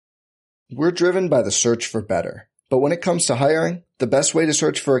We're driven by the search for better. But when it comes to hiring, the best way to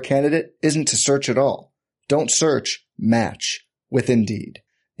search for a candidate isn't to search at all. Don't search, match with Indeed.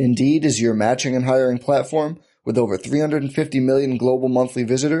 Indeed is your matching and hiring platform with over 350 million global monthly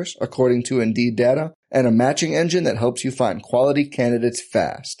visitors, according to Indeed data, and a matching engine that helps you find quality candidates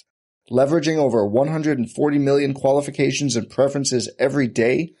fast. Leveraging over 140 million qualifications and preferences every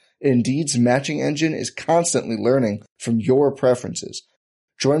day, Indeed's matching engine is constantly learning from your preferences.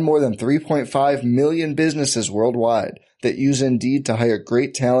 Join more than 3.5 million businesses worldwide that use Indeed to hire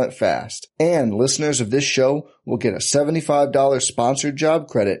great talent fast. And listeners of this show will get a $75 sponsored job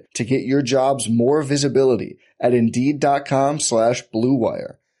credit to get your jobs more visibility at Indeed.com/Blue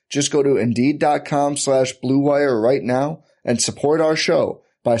Wire. Just go to Indeed.com/Blue Wire right now and support our show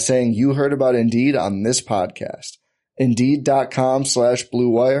by saying you heard about Indeed on this podcast. Indeed.com/Blue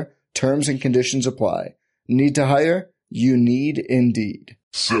Wire. Terms and conditions apply. Need to hire? You need Indeed.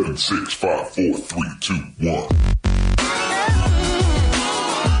 7, 6, 5, 4, 3, 2, 1.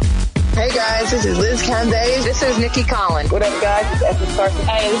 Hey guys, this is Liz Candace. This is Nikki Collins. What up, guys? It's Esther Carson.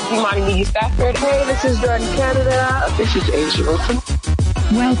 Hey, this is Imani Miggy Stafford. Hey, this is Jordan Canada. This is Asia Wilson.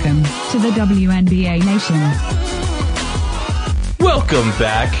 Welcome to the WNBA Nation. Welcome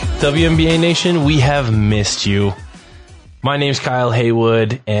back, WNBA Nation. We have missed you. My name's Kyle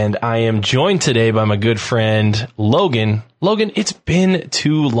Haywood, and I am joined today by my good friend, Logan. Logan, it's been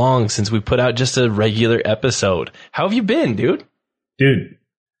too long since we put out just a regular episode. How have you been, dude? Dude,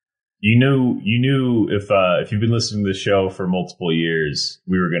 you knew if you've been listening to the show for multiple years,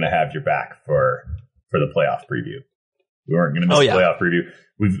 we were going to have your back for the playoff preview. We weren't going to miss the playoff preview.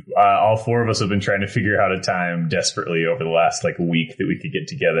 We've all four of us have been trying to figure out a time desperately over the last week that we could get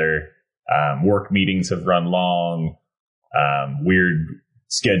together. Work meetings have run long. Weird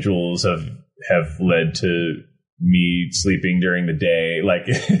schedules have led to me sleeping during the day.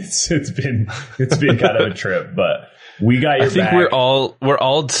 It's been kind of a trip, but we got your back.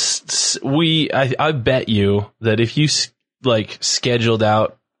 I bet you that if you scheduled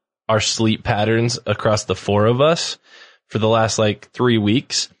out our sleep patterns across the four of us for the last 3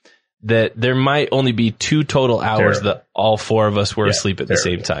 weeks, that there might only be 2 total hours that all four of us were asleep at the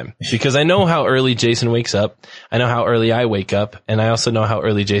same time. Because I know how early Jason wakes up. I know how early I wake up. And I also know how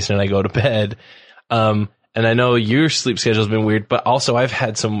early Jason and I go to bed. And I know your sleep schedule has been weird, but also I've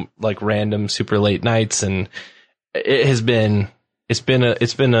had some random super late nights, and it's been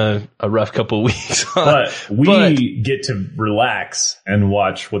a rough couple of weeks. But we get to relax and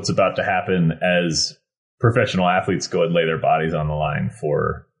watch what's about to happen as professional athletes go and lay their bodies on the line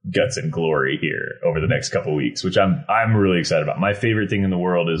for guts and glory here over the next couple of weeks, which I'm really excited about. My favorite thing in the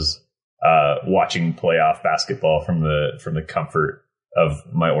world is watching playoff basketball from the comfort of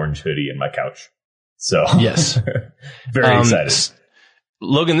my orange hoodie and my couch. So yes, very excited.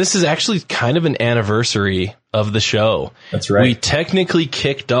 Logan, this is actually kind of an anniversary of the show. That's right. We technically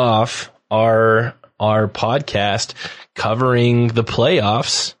kicked off our podcast covering the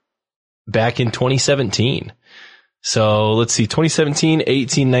playoffs back in 2017. So let's see, 2017,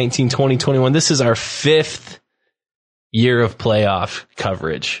 18, 19, 20, 21. This is our 5th year of playoff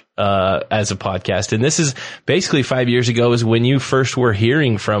coverage as a podcast. And this is basically 5 years ago is when you first were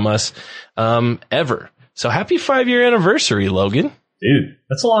hearing from us ever. So happy 5-year anniversary, Logan. Dude,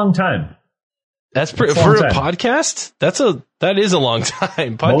 that's a long time. That's for a podcast. That is a long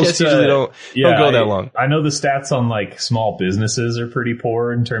time. Podcasts usually don't go that long. I know the stats on small businesses are pretty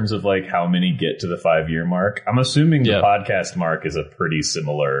poor in terms of how many get to the 5-year mark. I'm assuming the podcast mark is a pretty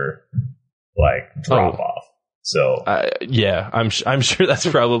similar drop off. So I'm sure that's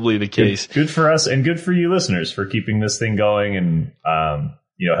probably the case. Good for us and good for you listeners for keeping this thing going and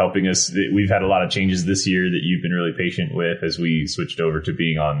helping us. We've had a lot of changes this year that you've been really patient with as we switched over to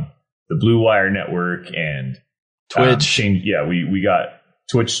being on the Blue Wire network and Twitch. We got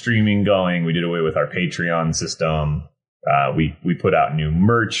Twitch streaming going. We did away with our Patreon system. We put out new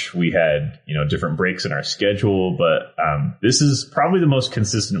merch. We had, different breaks in our schedule, but this is probably the most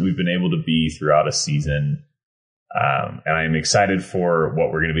consistent we've been able to be throughout a season. And I'm excited for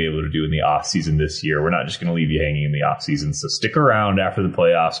what we're going to be able to do in the off season this year. We're not just going to leave you hanging in the off season. So stick around after the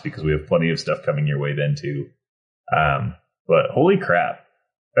playoffs because we have plenty of stuff coming your way then too. But holy crap.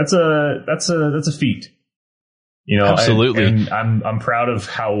 That's a feat. Absolutely. And I'm proud of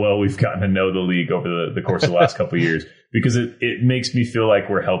how well we've gotten to know the league over the course of the last couple of years, because it makes me feel like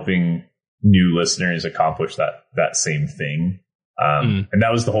we're helping new listeners accomplish that same thing. And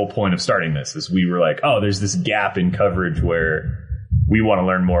that was the whole point of starting this, is we were like, oh, there's this gap in coverage where we want to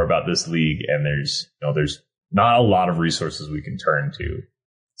learn more about this league. And there's not a lot of resources we can turn to.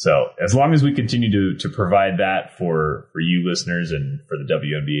 So as long as we continue to provide that for you listeners and for the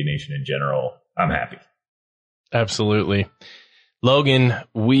WNBA Nation in general, I'm happy. Absolutely. Logan,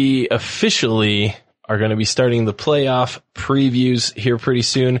 we officially are going to be starting the playoff previews here pretty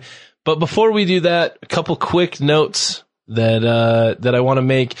soon. But before we do that, a couple quick notes that I want to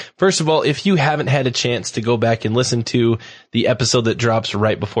make. First of all, if you haven't had a chance to go back and listen to the episode that drops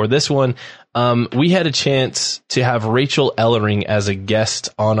right before this one, we had a chance to have Rachel Ellering as a guest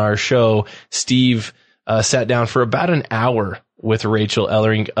on our show. Steve sat down for about an hour with Rachel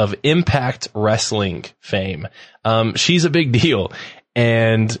Ellering of Impact Wrestling fame. She's a big deal.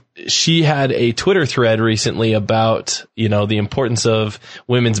 And she had a Twitter thread recently about, the importance of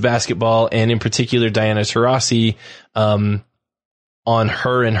women's basketball and in particular Diana Taurasi, on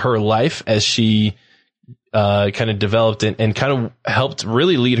her and her life as she, kind of developed and kind of helped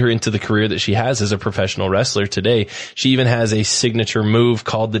really lead her into the career that she has as a professional wrestler today. She even has a signature move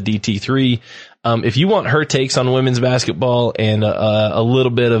called the DT3. If you want her takes on women's basketball and a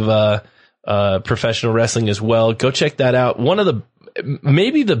little bit of professional wrestling as well, go check that out.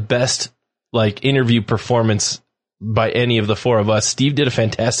 Maybe the best interview performance by any of the four of us. Steve did a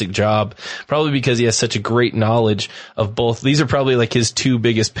fantastic job, probably because he has such a great knowledge of both. These are probably his two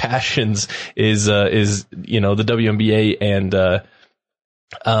biggest passions is the WNBA and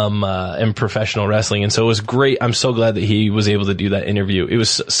professional wrestling. And so it was great. I'm so glad that he was able to do that interview. It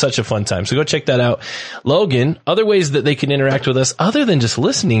was such a fun time. So go check that out. Logan, other ways that they can interact with us other than just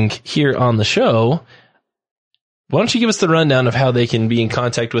listening here on the show. Why don't you give us the rundown of how they can be in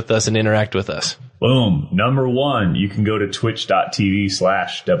contact with us and interact with us? Boom. Number one, you can go to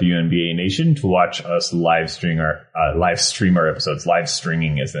twitch.tv/WNBA Nation to watch us live stream our episodes. Live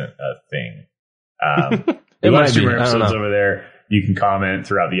streaming isn't a thing. We live stream our episodes over there. You can comment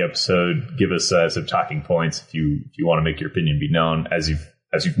throughout the episode, give us some talking points if you want to make your opinion be known. As you've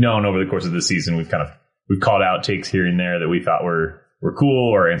known over the course of the season, we've called out takes here and there that we thought were cool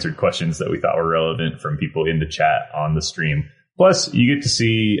or answered questions that we thought were relevant from people in the chat on the stream. Plus, you get to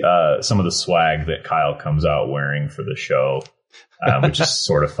see some of the swag that Kyle comes out wearing for the show, which is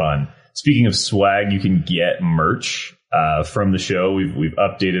sort of fun. Speaking of swag, you can get merch from the show. We've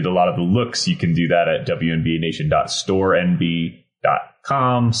updated a lot of the looks. You can do that at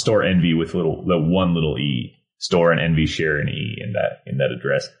WNBANation.storenv.com. Store NV with the one little E. Store and NV share an E in that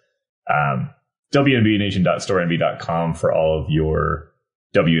address. WNBANation.storenv.com for all of your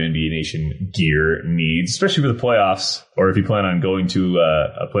WNBA Nation gear needs, especially for the playoffs, or if you plan on going to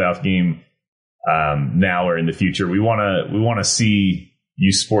a playoff game now or in the future. We want to see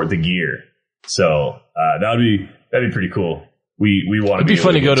you sport the gear, so that'd be pretty cool. We want to. It'd be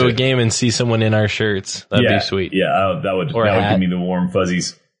fun to go to a game and see someone in our shirts. That'd be sweet. Yeah, that would give me the warm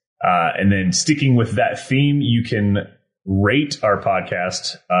fuzzies. And then sticking with that theme, you can rate our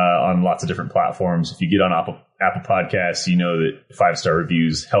podcast on lots of different platforms. If you get on Apple Podcasts, you know that 5-star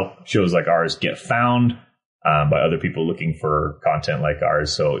reviews help shows like ours get found by other people looking for content like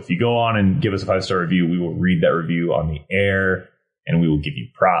ours. So if you go on and give us a 5-star review, we will read that review on the air, and we will give you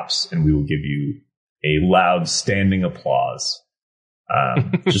props, and we will give you a loud standing applause.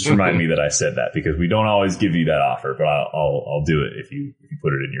 Just remind me that I said that, because we don't always give you that offer, but I'll do it if you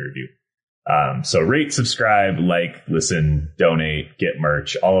put it in your review. So rate, subscribe, listen, donate, get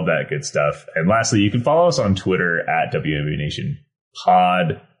merch, all of that good stuff. And lastly, you can follow us on Twitter at WNBA Nation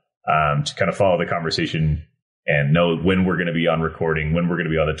Pod, to kind of follow the conversation and know when we're going to be on recording, when we're going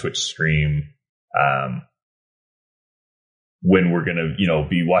to be on the Twitch stream, when we're going to,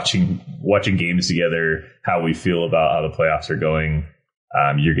 be watching games together, how we feel about how the playoffs are going.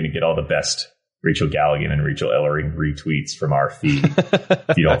 You're going to get all the best Rachel Galligan and Rachel Ellering retweets from our feed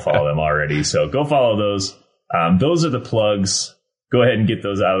if you don't follow them already. So go follow those. Those are the plugs. Go ahead and get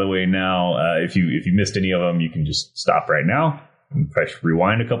those out of the way now. If you missed any of them, you can just stop right now and press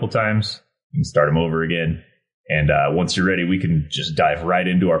rewind a couple times. You can start them over again. And once you're ready, we can just dive right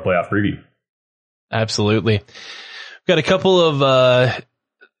into our playoff preview. Absolutely. We've got a couple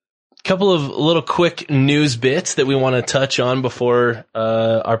of little quick news bits that we want to touch on before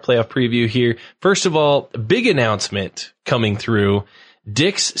our playoff preview here. First of all, big announcement coming through.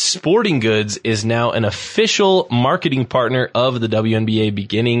 Dick's Sporting Goods is now an official marketing partner of the WNBA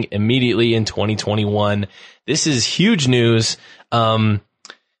beginning immediately in 2021. This is huge news. They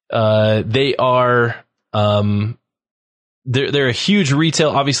are they're a huge retail,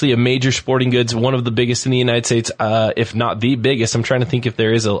 obviously a major sporting goods, one of the biggest in the United States, if not the biggest. I'm trying to think if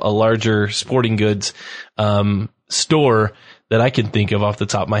there is a larger sporting goods store that I can think of off the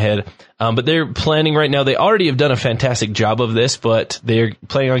top of my head. But they're planning right now. They already have done a fantastic job of this, but they're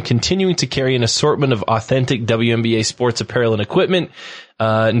planning on continuing to carry an assortment of authentic WNBA sports apparel and equipment,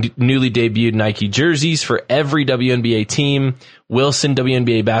 newly debuted Nike jerseys for every WNBA team, Wilson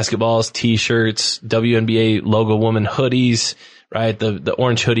WNBA basketballs, t-shirts, WNBA logo woman hoodies, right? The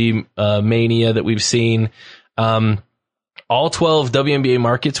orange hoodie, mania that we've seen. All 12 WNBA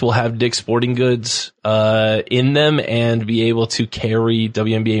markets will have Dick's Sporting Goods in them and be able to carry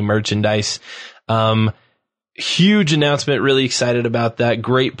WNBA merchandise. Huge announcement. Really excited about that.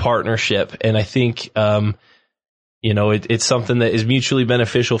 Great partnership. And I think, it's something that is mutually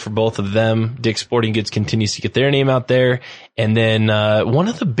beneficial for both of them. Dick's Sporting Goods continues to get their name out there. And then one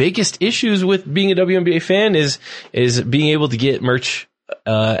of the biggest issues with being a WNBA fan is being able to get merch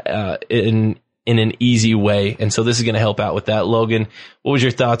in an easy way. And so this is going to help out with that. Logan, what was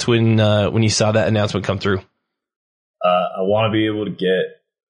your thoughts when you saw that announcement come through? I want to be able to get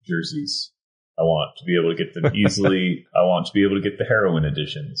jerseys. I want to be able to get them easily. I want to be able to get the heroin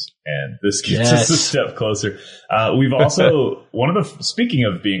editions. And this gets us a step closer. We've also, speaking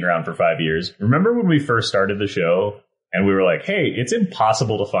of being around for 5 years, remember when we first started the show and we were like, hey, it's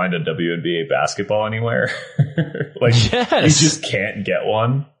impossible to find a WNBA basketball anywhere. You just can't get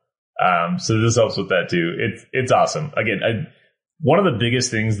one. So this helps with that too. It's awesome. Again, one of the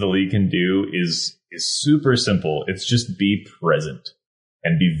biggest things the league can do is super simple. It's just be present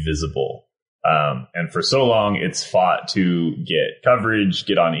and be visible. And for so long, it's fought to get coverage,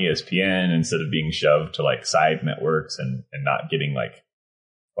 get on ESPN instead of being shoved to like side networks and not getting like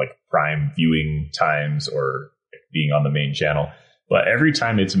prime viewing times or being on the main channel. But every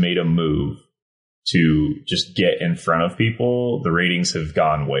time it's made a move to just get in front of people, the ratings have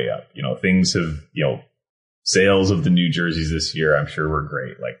gone way up. Things have, sales of the new jerseys this year, I'm sure were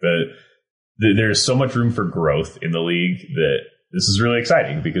great. Like there's so much room for growth in the league that this is really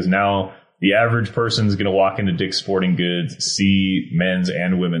exciting because now the average person is going to walk into Dick's Sporting Goods, see men's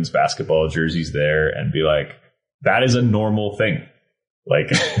and women's basketball jerseys there and be like, that is a normal thing. Like,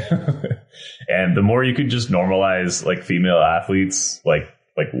 and the more you could just normalize like female athletes, like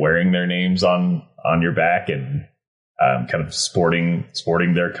wearing their names on your back and kind of sporting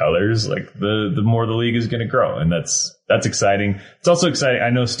their colors, like the more the league is going to grow. And that's exciting. It's also exciting.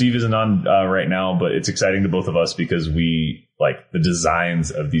 I know Steve isn't on right now, but it's exciting to both of us because we like the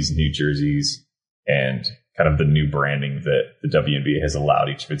designs of these new jerseys and kind of the new branding that the WNBA has allowed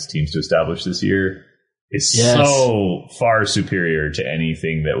each of its teams to establish this year is so far superior to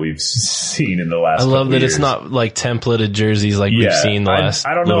anything that we've seen in the last. I love that it's not like templated jerseys like we've seen the last.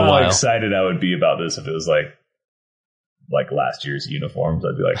 I don't know how excited I would be about this if it was like last year's uniforms.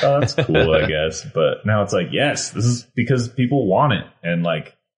 I'd be like, oh, that's cool, I guess. But now it's like, yes, this is because people want it, and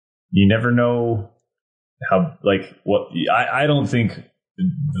like you never know how I don't think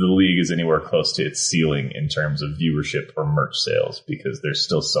the league is anywhere close to its ceiling in terms of viewership or merch sales because there's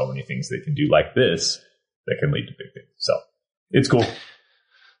still so many things they can do like this that can lead to big things. So it's cool.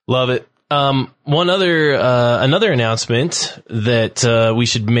 Love it. Another announcement that we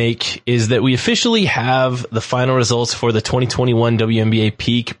should make is that we officially have the final results for the 2021 WNBA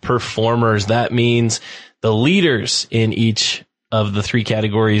peak performers. That means the leaders in each of the three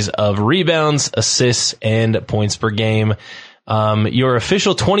categories of rebounds, assists, and points per game. Your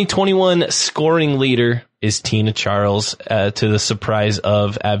official 2021 scoring leader is Tina Charles, to the surprise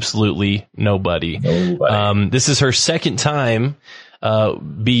of absolutely nobody. This is her second time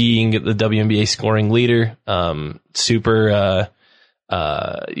being the WNBA scoring leader. Super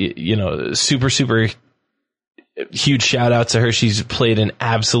huge shout out to her. She's played an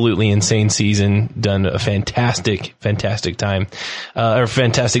absolutely insane season, done a fantastic time, or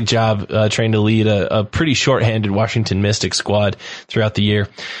fantastic job, trying to lead a pretty shorthanded Washington Mystics squad throughout the year.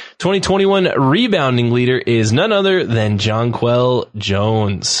 2021 rebounding leader is none other than Jonquel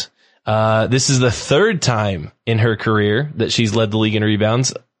Jones. This is the third time in her career that she's led the league in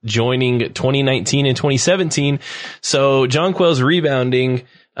rebounds, joining 2019 and 2017. So Jonquel's rebounding,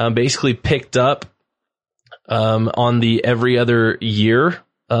 basically picked up on the every other year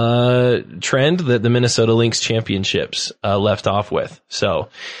trend that the Minnesota Lynx championships left off with. So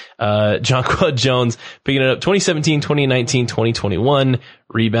Jonquel Jones picking it up 2017, 2019, 2021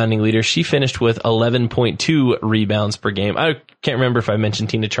 rebounding leader. She finished with 11.2 rebounds per game. I can't remember if I mentioned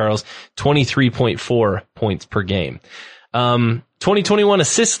Tina Charles, 23.4 points per game. 2021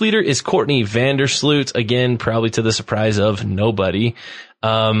 assist leader is Courtney Vandersloot, again, probably to the surprise of nobody.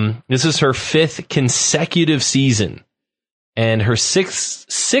 This is her fifth consecutive season and her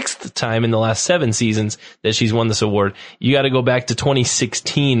sixth time in the last 7 seasons that she's won this award. You got to go back to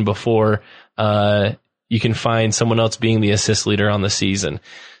 2016 before, you can find someone else being the assist leader on the season.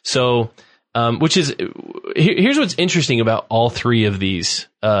 So, here's what's interesting about all three of these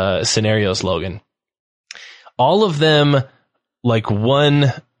scenarios, Logan. All of them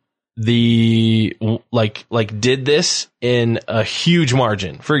did this in a huge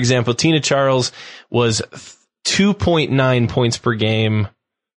margin. For example, Tina Charles was 2.9 points per game.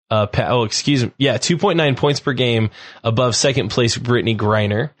 2.9 points per game above second place Brittany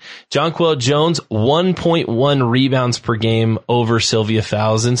Griner. Jonquel Jones, 1.1 rebounds per game over Sylvia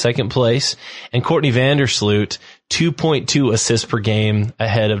Fowles in second place. And Courtney Vandersloot, 2.2 assists per game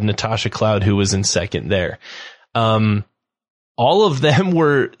ahead of Natasha Cloud, who was in second there. All of them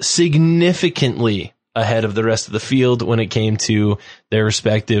were significantly ahead of the rest of the field when it came to their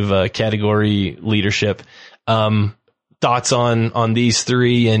respective category leadership. Thoughts on these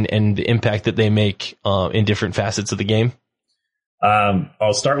three and the impact that they make in different facets of the game?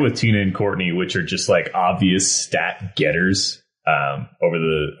 I'll start with Tina and Courtney, which are just like obvious stat getters over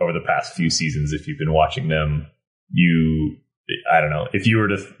the past few seasons. If you've been watching them, I don't know, if you were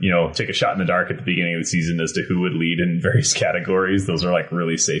to take a shot in the dark at the beginning of the season as to who would lead in various categories, those are like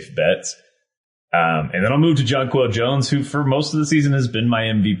really safe bets. And then I'll move to Jonquel Jones, who for most of the season has been my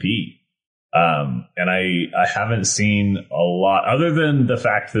MVP. And I haven't seen a lot other than the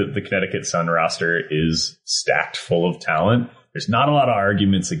fact that the Connecticut Sun roster is stacked full of talent. There's not a lot of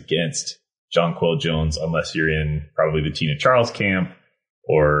arguments against Jonquel Jones unless you're in probably the Tina Charles camp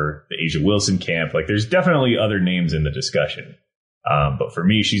or the Asia Wilson camp. Like there's definitely other names in the discussion. But for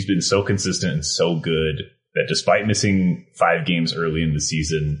me, she's been so consistent and so good that despite missing 5 games early in the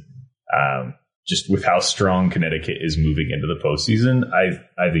season, just with how strong Connecticut is moving into the postseason,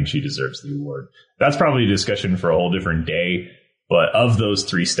 I think she deserves the award. That's probably a discussion for a whole different day. But of those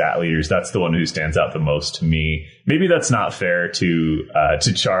 3 stat leaders, that's the one who stands out the most to me. Maybe that's not fair to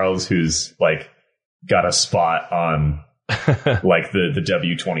Charles, who's like got a spot on like the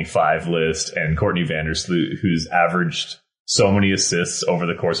W25 list, and Courtney Vandersloot, who's averaged so many assists over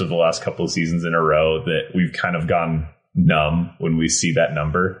the course of the last couple of seasons in a row that we've kind of gone numb when we see that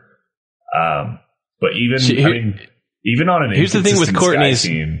number. But even on an here's the thing with Courtney's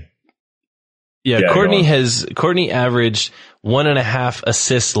team. Courtney averaged 1.5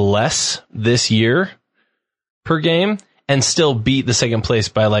 assists less this year per game and still beat the second place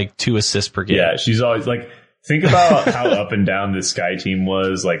by like 2 assists per game. Yeah, she's always like, think about how up and down this Sky team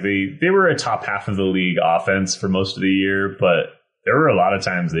was. Like they were a top half of the league offense for most of the year, but there were a lot of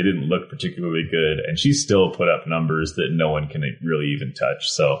times they didn't look particularly good, and she still put up numbers that no one can really even touch.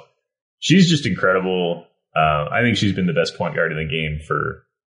 So she's just incredible. I think she's been the best point guard in the game for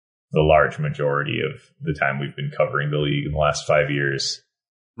the large majority of the time we've been covering the league in the last 5 years.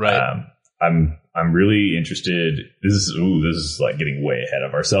 Right. I'm really interested. This is like getting way ahead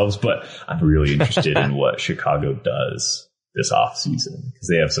of ourselves, but I'm really interested in what Chicago does this offseason because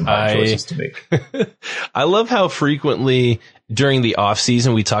they have some hard choices to make. I love how frequently during the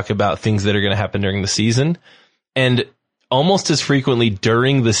offseason we talk about things that are going to happen during the season, and almost as frequently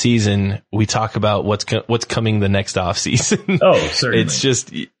during the season we talk about what's coming the next offseason. Oh,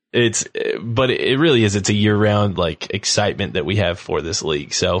 certainly. But it really is. It's a year-round like excitement that we have for this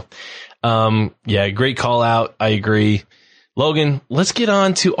league. So, great call out. I agree. Logan, let's get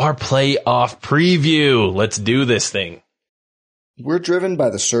on to our playoff preview. Let's do this thing. We're driven by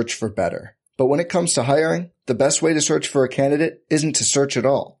the search for better. But when it comes to hiring, the best way to search for a candidate isn't to search at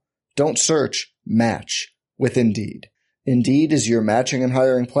all. Don't search, match with Indeed. Indeed is your matching and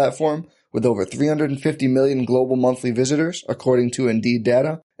hiring platform with over 350 million global monthly visitors, according to Indeed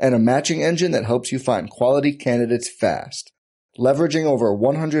data, and a matching engine that helps you find quality candidates fast. Leveraging over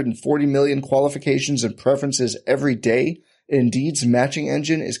 140 million qualifications and preferences every day, Indeed's matching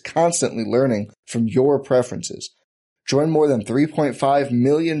engine is constantly learning from your preferences. Join more than 3.5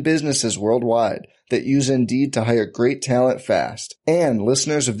 million businesses worldwide that use Indeed to hire great talent fast. And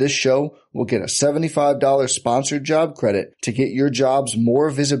listeners of this show will get a $75 sponsored job credit to get your jobs more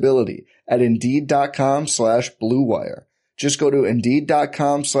visibility at Indeed.com/Blue Wire. Just go to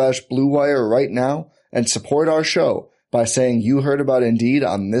Indeed.com/Blue Wire right now and support our show by saying you heard about Indeed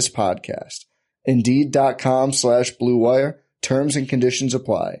on this podcast. Indeed.com/Blue Wire. Terms and conditions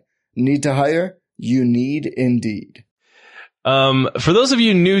apply. Need to hire? You need Indeed. For those of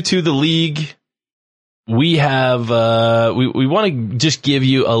you new to the league, we have, we want to just give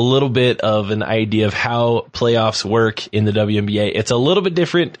you a little bit of an idea of how playoffs work in the WNBA. It's a little bit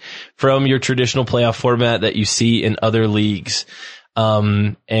different from your traditional playoff format that you see in other leagues.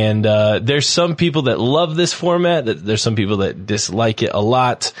 There's some people that love this format, there's some people that dislike it a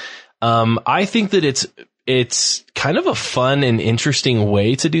lot. I think that it's kind of a fun and interesting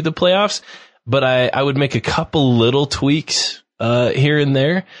way to do the playoffs. but I would make a couple little tweaks here and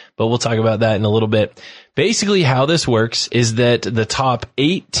there, but we'll talk about that in a little bit. Basically, how this works is that the top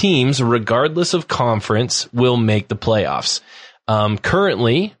 8 teams, regardless of conference, will make the playoffs.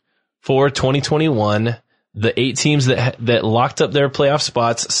 Currently, for 2021, the 8 teams that locked up their playoff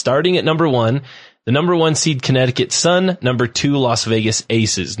spots, starting at number 1, the number 1 seed Connecticut Sun, number 2 Las Vegas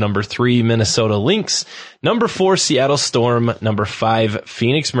Aces, number 3 Minnesota Lynx, number 4 Seattle Storm, number 5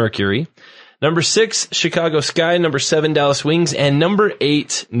 Phoenix Mercury, number 6 Chicago Sky, number 7 Dallas Wings, and number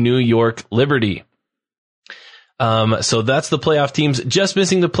 8 New York Liberty. So that's the playoff teams. Just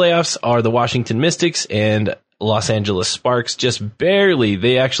missing the playoffs are the Washington Mystics and Los Angeles Sparks, just barely.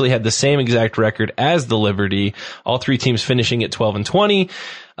 They actually had the same exact record as the Liberty, all 3 teams finishing at 12-20.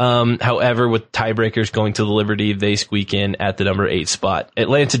 However, with tiebreakers going to the Liberty, they squeak in at the number 8 spot.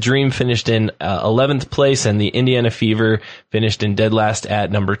 Atlanta Dream finished in 11th place, and the Indiana Fever finished in dead last at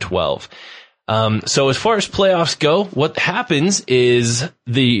number 12. So as far as playoffs go, what happens is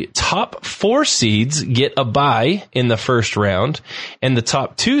the top 4 seeds get a bye in the first round, and the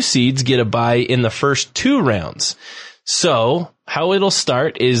top 2 seeds get a bye in the first 2 rounds. So how it'll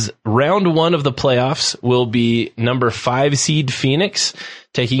start is round 1 of the playoffs will be number 5 seed Phoenix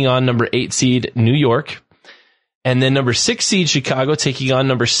taking on number 8 seed New York. And then number 6 seed Chicago taking on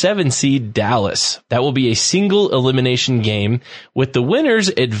number 7 seed Dallas. That will be a single elimination game, with the winners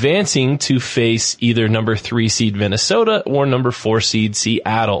advancing to face either number 3 seed Minnesota or number 4 seed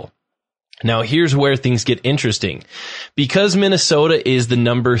Seattle. Now here's where things get interesting. Because Minnesota is the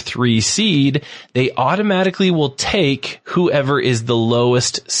number 3 seed, they automatically will take whoever is the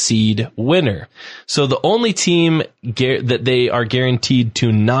lowest seed winner. So the only team that they are guaranteed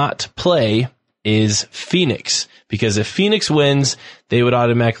to not play is Phoenix, because if Phoenix wins, they would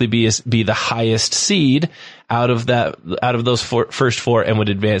automatically be the highest seed out of those first 4 and would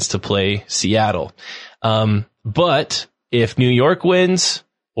advance to play Seattle. But if New York wins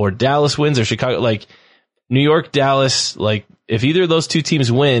or Dallas wins or Chicago, like New York, Dallas, like if either of those 2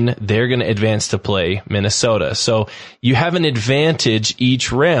 teams win, they're going to advance to play Minnesota. So you have an advantage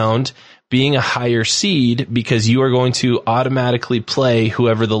each round being a higher seed, because you are going to automatically play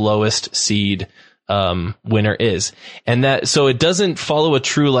whoever the lowest seed winner is. And so it doesn't follow a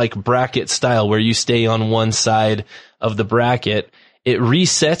true like bracket style where you stay on one side of the bracket. It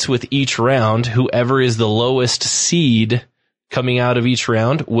resets with each round. Whoever is the lowest seed coming out of each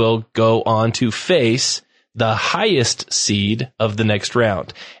round will go on to face the highest seed of the next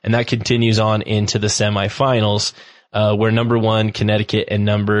round. And that continues on into the semifinals, where number 1 Connecticut and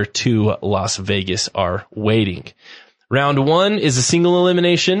number 2 Las Vegas are waiting. Round 1 is a single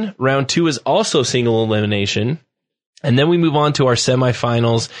elimination. Round 2 is also single elimination. And then we move on to our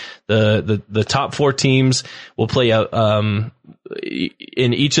semifinals. The top 4 teams will play in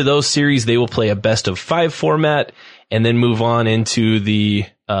each of those series, they will play a best of 5 format, and then move on into the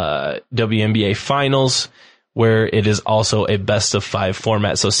WNBA finals, where it is also a best of 5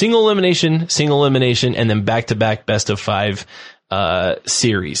 format. So single elimination, and then back-to-back best of 5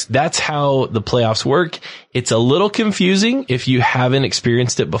 series. That's how the playoffs work. It's a little confusing if you haven't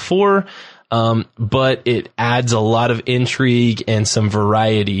experienced it before, but it adds a lot of intrigue and some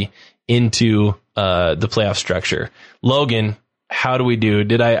variety into the playoff structure. Logan, how do we do?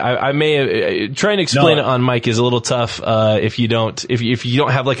 I may trying to explain it on mic is a little tough if you don't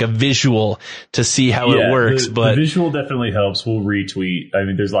have like a visual to see how it works. But the visual definitely helps. We'll retweet. I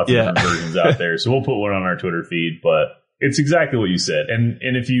mean, there's lots of different versions out there, so we'll put one on our Twitter feed. But it's exactly what you said. And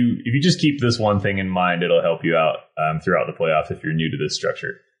if you just keep this one thing in mind, it'll help you out throughout the playoffs if you're new to this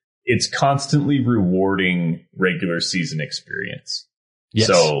structure. It's constantly rewarding regular season experience. Yes.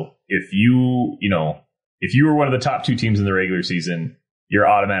 So if you were one of the top 2 teams in the regular season, you're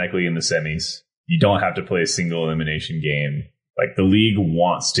automatically in the semis. You don't have to play a single elimination game. Like, the league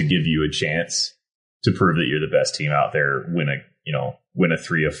wants to give you a chance to prove that you're the best team out there, win a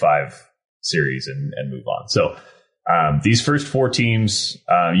 3 of 5 series and move on. So these first 4 teams,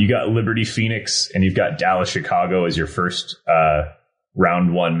 you got Liberty Phoenix and you've got Dallas Chicago as your first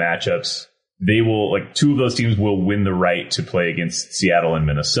round 1 matchups. They will, 2 of those teams will win the right to play against Seattle and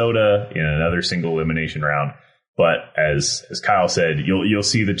Minnesota in another single elimination round. But as Kyle said, you'll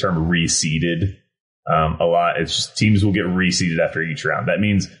see the term reseeded a lot. It's just teams will get reseeded after each round. That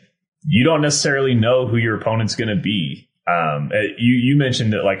means you don't necessarily know who your opponent's going to be. You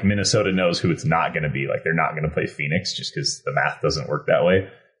mentioned that like Minnesota knows who it's not going to be. Like, they're not going to play Phoenix just because the math doesn't work that way.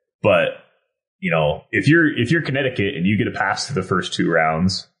 But if you're Connecticut and you get a pass through the first 2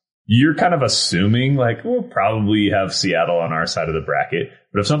 rounds, you're kind of assuming like we'll probably have Seattle on our side of the bracket.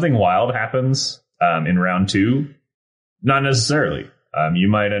 But if something wild happens in round 2, not necessarily. You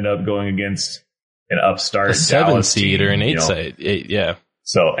might end up going against an upstart a 7 Dallas seed team, or an 8 seed. Yeah.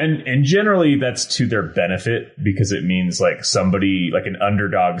 So, and generally that's to their benefit because it means like somebody, like an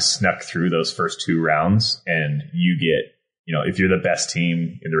underdog snuck through those first 2 rounds and you get, if you're the best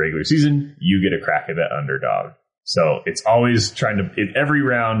team in the regular season, you get a crack at that underdog. So it's always every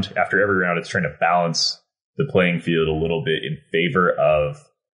round, after every round, it's trying to balance the playing field a little bit in favor of,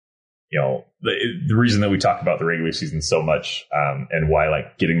 the reason that we talk about the regular season so much, and why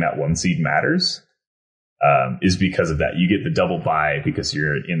like getting that 1 seed matters, is because of that. You get the double bye because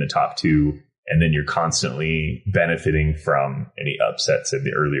you're in the top 2, and then you're constantly benefiting from any upsets in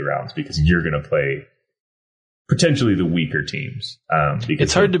the early rounds because you're going to play potentially the weaker teams. Because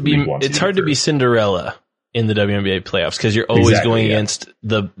it's hard to be Cinderella in the WNBA playoffs because you're always going against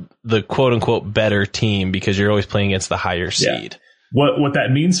the quote unquote better team because you're always playing against the higher seed. What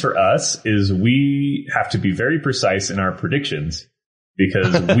that means for us is we have to be very precise in our predictions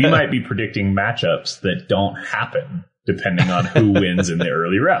because we might be predicting matchups that don't happen depending on who wins in the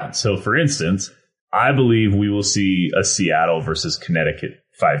early round. So for instance, I believe we will see a Seattle versus Connecticut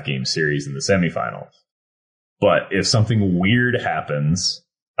 5-game series in the semifinals. But if something weird happens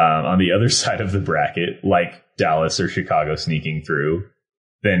on the other side of the bracket, like Dallas or Chicago sneaking through,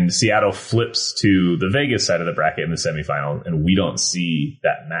 then Seattle flips to the Vegas side of the bracket in the semifinals, and we don't see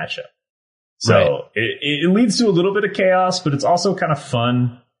that matchup. So it leads to a little bit of chaos, but it's also kind of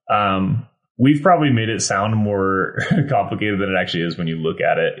fun. We've probably made it sound more complicated than it actually is when you look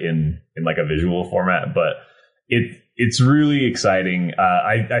at it in like a visual format, but it's really exciting.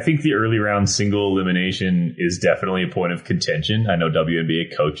 I think the early round single elimination is definitely a point of contention. I know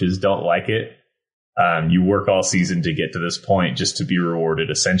WNBA coaches don't like it. You work all season to get to this point just to be rewarded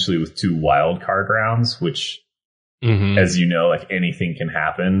essentially with 2 wild card rounds, which, as you know, like anything can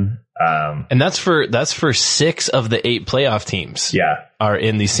happen. And that's for 6 of the 8 playoff teams. Yeah, are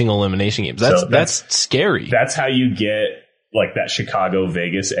in these single elimination games. That's scary. That's how you get like that Chicago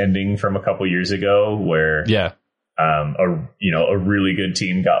Vegas ending from a couple years ago, where a really good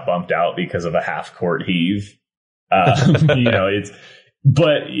team got bumped out because of a half court heave.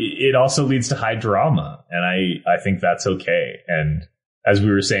 But it also leads to high drama, and I think that's okay. And as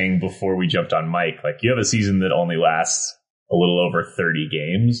we were saying before we jumped on mic, like you have a season that only lasts a little over 30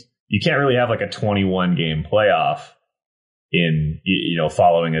 games. You can't really have like a 21 game playoff in,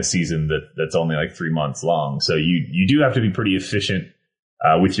 following a season that's only like 3 months long. So you do have to be pretty efficient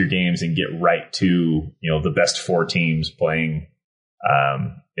with your games and get right to, the best 4 teams playing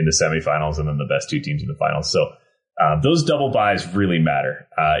in the semifinals and then the best 2 teams in the finals. So those double buys really matter.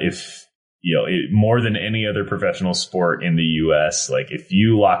 More than any other professional sport in the U.S., like if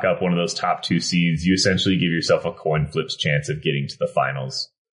you lock up one of those top 2 seeds, you essentially give yourself a coin flip's chance of getting to the finals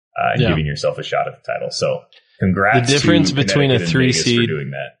and giving yourself a shot at the title. So congrats. The difference between a 3 seed for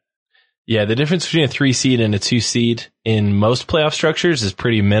doing that. Yeah, the difference between a 3 seed and a 2 seed in most playoff structures is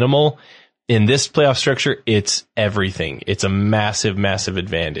pretty minimal. In this playoff structure, it's everything. It's a massive, massive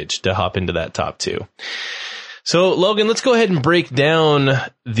advantage to hop into that top 2. So, Logan, let's go ahead and break down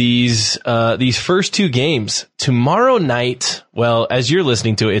these first 2 games. Tomorrow night, well, as you're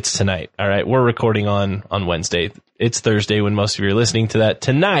listening to it, it's tonight. All right. We're recording on Wednesday. It's Thursday when most of you are listening to that.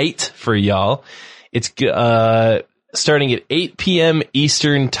 Tonight, for y'all, it's starting at 8 p.m.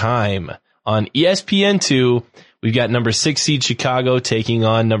 Eastern time on ESPN2. We've got number 6 seed Chicago taking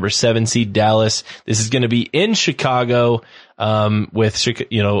on number 7 seed Dallas. This is going to be in Chicago, with,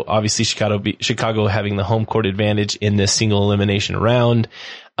 obviously Chicago having the home court advantage in this single elimination round.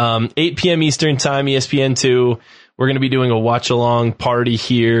 8 p.m. Eastern time, ESPN2. We're going to be doing a watch along party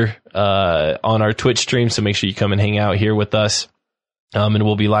here, on our Twitch stream. So make sure you come and hang out here with us. And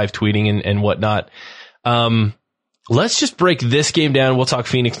we'll be live tweeting and whatnot. Let's just break this game down. We'll talk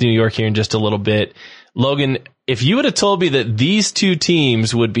Phoenix, New York here in just a little bit. Logan, if you would have told me that these 2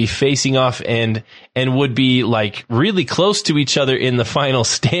 teams would be facing off and would be like really close to each other in the final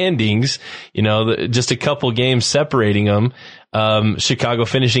standings, just a couple games separating them, Chicago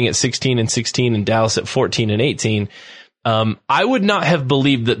finishing at 16-16 and Dallas at 14-18, I would not have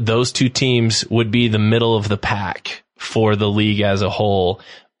believed that those 2 teams would be the middle of the pack for the league as a whole.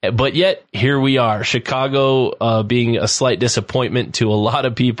 But yet, here we are. Chicago being a slight disappointment to a lot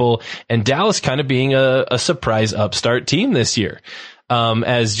of people, and Dallas kind of being a surprise upstart team this year.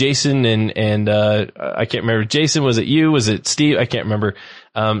 As Jason and I can't remember, Jason, was it you? Was it Steve? I can't remember.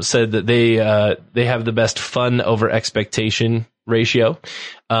 Said that they have the best fun over expectation ratio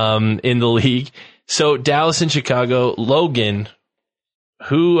in the league. So Dallas and Chicago, Logan,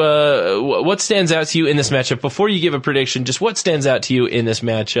 what stands out to you in this matchup? Before you give a prediction, just what stands out to you in this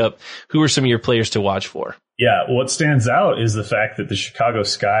matchup? Who are some of your players to watch for? Yeah, what stands out is the fact that the Chicago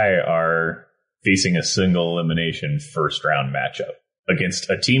Sky are facing a single elimination first round matchup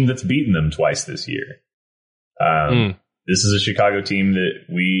against a team that's beaten them twice this year. This is a Chicago team that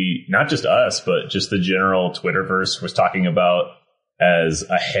we, not just us, but just the general Twitterverse was talking about as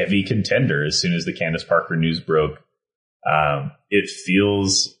a heavy contender as soon as the Candace Parker news broke. It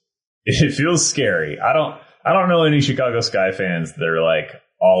feels scary. I don't know any Chicago Sky fans that are like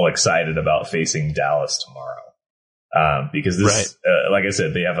all excited about facing Dallas tomorrow. Because this, like I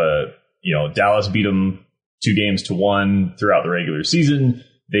said, they have Dallas beat them 2-1 throughout the regular season.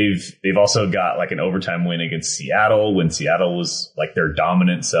 They've also got like an overtime win against Seattle when Seattle was like their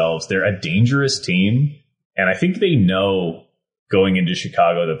dominant selves. They're a dangerous team. And I think they know going into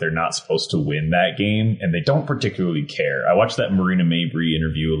Chicago that they're not supposed to win that game, and they don't particularly care. I watched that Marina Mabrey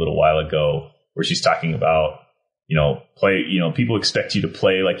interview a little while ago where she's talking about, people expect you to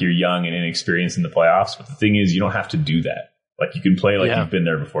play like you're young and inexperienced in the playoffs. But the thing is, you don't have to do that. Like you can play like you've been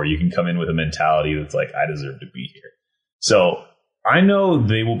there before. You can come in with a mentality that's like, I deserve to be here. So I know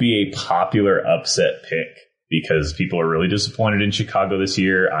they will be a popular upset pick because people are really disappointed in Chicago this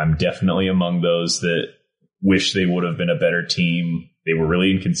year. I'm definitely among those that wish they would have been a better team. They were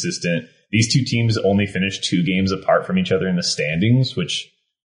really inconsistent. These two teams only finished 2 games apart from each other in the standings, which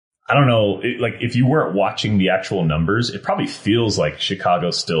I don't know. If you weren't watching the actual numbers, it probably feels like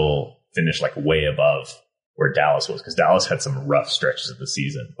Chicago still finished like way above where Dallas was, because Dallas had some rough stretches of the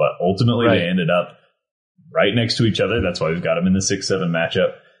season. But ultimately, they ended up right next to each other. That's why we've got them in the 6-7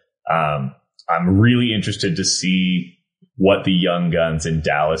 matchup. I'm really interested to see what the young guns in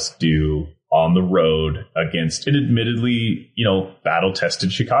Dallas do on the road against an admittedly,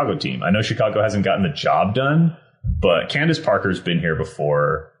 battle-tested Chicago team. I know Chicago hasn't gotten the job done, but Candace Parker's been here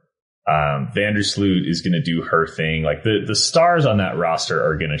before. Vandersloot is going to do her thing. Like the stars on that roster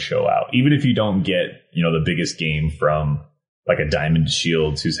are going to show out, even if you don't get, the biggest game from like a Diamond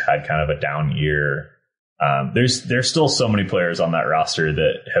Shields who's had kind of a down year. There's still so many players on that roster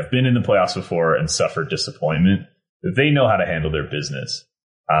that have been in the playoffs before and suffered disappointment that they know how to handle their business.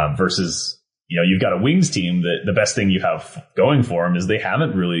 Versus, you've got a Wings team that the best thing you have going for them is they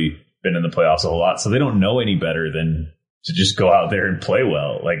haven't really been in the playoffs a whole lot, so they don't know any better than to just go out there and play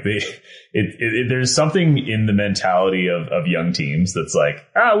well. Like there's something in the mentality of young teams that's like,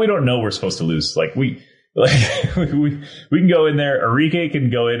 we don't know we're supposed to lose. Like we can go in there. Arike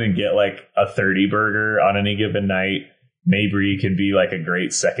can go in and get like a 30 burger on any given night. Mabrey can be like a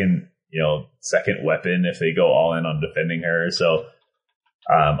great second weapon if they go all in on defending her. So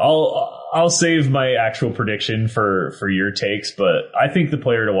I'll save my actual prediction for your takes, but I think the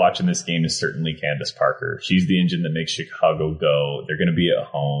player to watch in this game is certainly Candace Parker. She's the engine that makes Chicago go. They're going to be at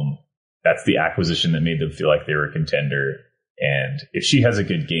home. That's the acquisition that made them feel like they were a contender. And if she has a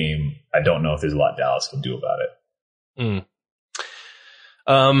good game, I don't know if there's a lot Dallas can do about it.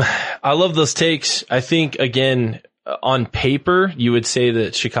 I love those takes. I think, again, on paper, you would say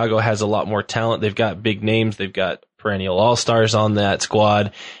that Chicago has a lot more talent. They've got big names. They've got perennial all-stars on that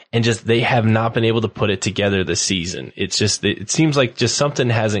squad, and just they have not been able to put it together this season. It seems like just something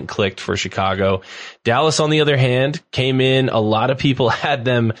hasn't clicked for Chicago. Dallas, on the other hand, came in. A lot of people had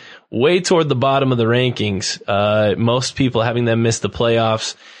them way toward the bottom of the rankings. Most people having them miss the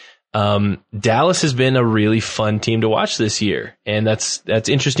playoffs. Dallas has been a really fun team to watch this year, and that's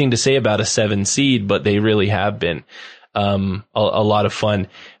interesting to say about a 7 seed, but they really have been a lot of fun.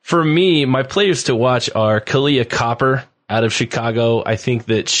 For me, my players to watch are Kalia Copper out of Chicago. I think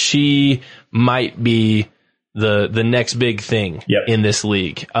that she might be the next big thing in this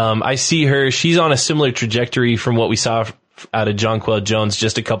league. I see her. She's on a similar trajectory from what we saw out of Jonquel Jones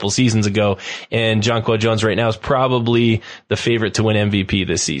just a couple seasons ago. And Jonquel Jones right now is probably the favorite to win MVP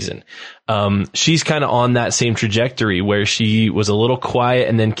this season. She's kind of on that same trajectory where she was a little quiet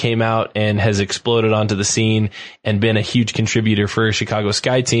and then came out and has exploded onto the scene and been a huge contributor for a Chicago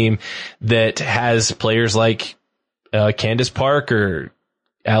Sky team that has players like Candace Parker,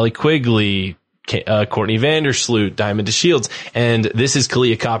 Allie Quigley, Courtney Vandersloot, Diamond DeShields, and this is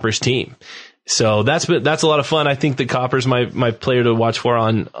Kalia Copper's team. So that's a lot of fun. I think that Copper's my player to watch for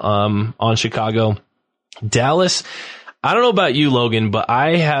on Chicago. Dallas, I don't know about you, Logan, but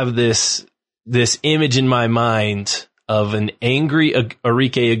I have this image in my mind of an angry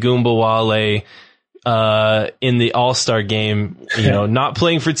Arike Agumbawale in the All-Star game, not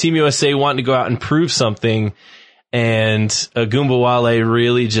playing for Team USA, wanting to go out and prove something, and Agumbawale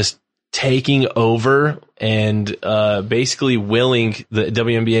really just taking over and basically willing the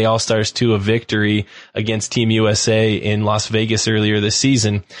WNBA All-Stars to a victory against Team USA in Las Vegas earlier this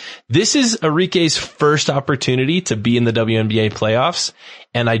season. This is Arike's first opportunity to be in the WNBA playoffs,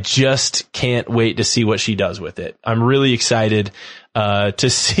 and I just can't wait to see what she does with it. I'm really excited to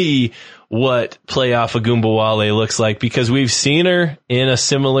see what playoff Agumbawale looks like, because we've seen her in a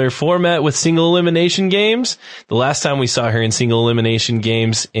similar format with single elimination games. The last time we saw her in single elimination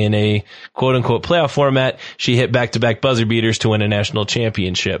games in a quote unquote playoff format, she hit back-to-back buzzer beaters to win a national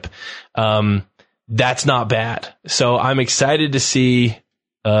championship. That's not bad. So I'm excited to see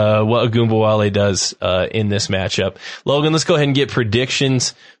what Agumbawale does in this matchup. Logan, let's go ahead and get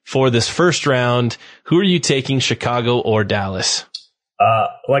predictions for this first round. Who are you taking, Chicago or Dallas?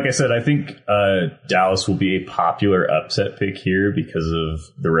 Like I said, I think Dallas will be a popular upset pick here because of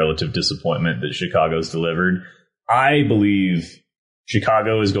the relative disappointment that Chicago's delivered. I believe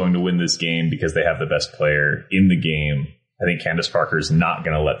Chicago is going to win this game because they have the best player in the game. I think Candace Parker is not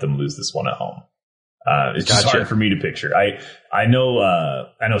going to let them lose this one at home. It's just hard for me to picture. I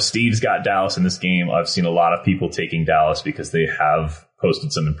know Steve's got Dallas in this game. I've seen a lot of people taking Dallas because they have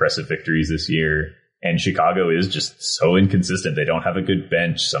posted some impressive victories this year. And Chicago is just so inconsistent. They don't have a good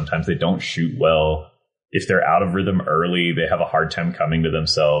bench. Sometimes they don't shoot well. If they're out of rhythm early, they have a hard time coming to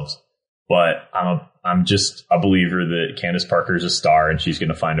themselves. But I'm just a believer that Candace Parker is a star and she's going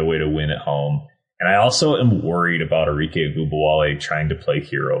to find a way to win at home. And I also am worried about Arike Agumbawale trying to play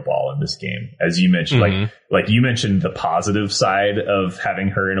hero ball in this game. As you mentioned, like you mentioned the positive side of having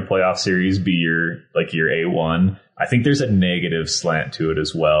her in a playoff series be your A1. I think there's a negative slant to it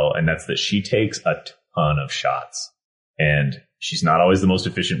as well. And that's that she takes a ton of shots and she's not always the most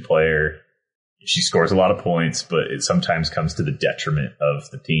efficient player. She scores a lot of points, but it sometimes comes to the detriment of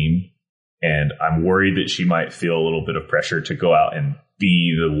the team. And I'm worried that she might feel a little bit of pressure to go out and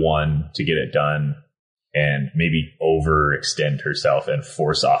be the one to get it done and maybe overextend herself and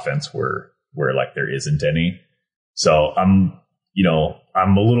force offense where like there isn't any. So I'm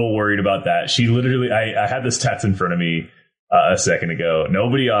a little worried about that. She literally, I had the stats in front of me a second ago.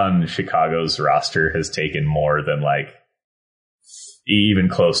 Nobody on Chicago's roster has taken more than even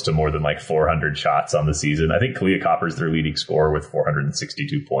close to more than 400 shots on the season. I think Kalia Copper's their leading scorer with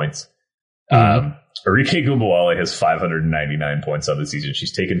 462 points. Arike Agumbawale has 599 points on the season.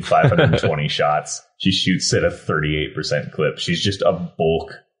 She's taken 520 shots. She shoots at a 38% clip. She's just a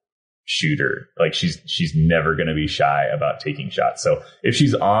bulk shooter. Like she's never going to be shy about taking shots. So if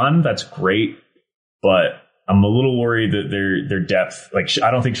she's on, that's great. But I'm a little worried that their depth,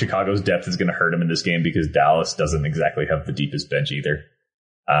 I don't think Chicago's depth is going to hurt them in this game because Dallas doesn't exactly have the deepest bench either.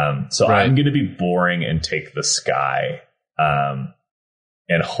 So right. I'm going to be boring and take the Sky.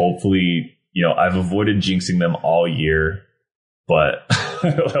 And hopefully, I've avoided jinxing them all year, but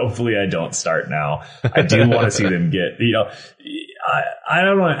hopefully I don't start now. I do want to see them get, I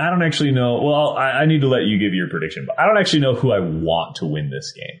don't actually know. Well, I need to let you give your prediction, but I don't actually know who I want to win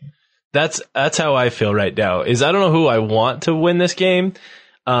this game. That's how I feel right now, is I don't know who I want to win this game.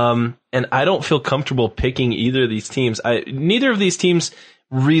 And I don't feel comfortable picking either of these teams. Neither of these teams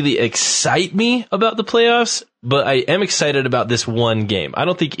really excite me about the playoffs, but I am excited about this one game. I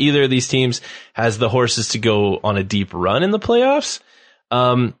don't think either of these teams has the horses to go on a deep run in the playoffs.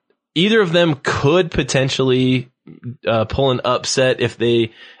 Either of them could potentially pull an upset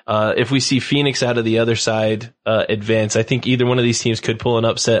if we see Phoenix out of the other side advance. I think either one of these teams could pull an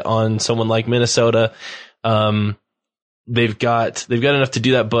upset on someone like Minnesota. They've got enough to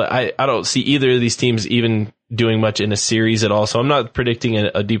do that, but I don't see either of these teams even doing much in a series at all. So I'm not predicting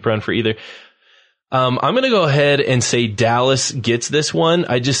a deep run for either. I'm going to go ahead and say Dallas gets this one.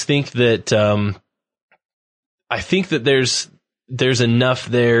 I just think that there's enough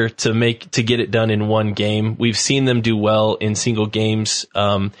there to get it done in one game. We've seen them do well in single games.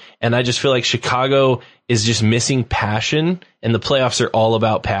 And I just feel like Chicago is just missing passion, and the playoffs are all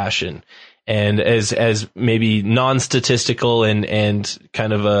about passion. And as maybe non-statistical and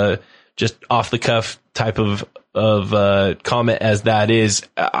kind of a just off the cuff type of comment as that is,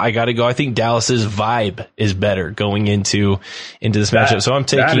 I got to go. I think Dallas's vibe is better going into this matchup. So I'm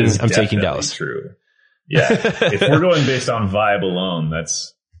taking Dallas. True. Yeah. If we're going based on vibe alone,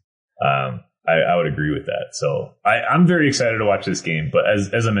 that's, I would agree with that. So I'm very excited to watch this game, but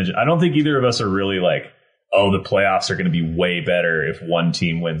as I mentioned, I don't think either of us are really the playoffs are going to be way better if one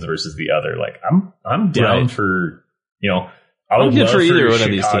team wins versus the other. I'm down for, I would love for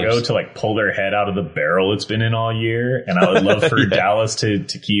Chicago to pull their head out of the barrel it's been in all year. And I would love for Dallas to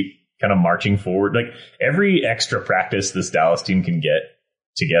keep kind of marching forward. Every extra practice this Dallas team can get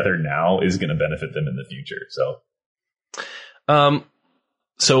together now is going to benefit them in the future.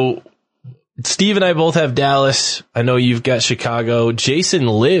 So Steve and I both have Dallas. I know you've got Chicago. Jason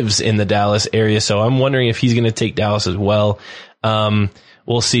lives in the Dallas area, so I'm wondering if he's going to take Dallas as well.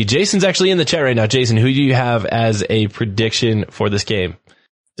 We'll see. Jason's actually in the chat right now. Jason, who do you have as a prediction for this game?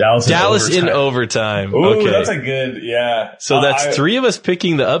 Dallas in overtime. Ooh, okay. That's a good, yeah. So that's three of us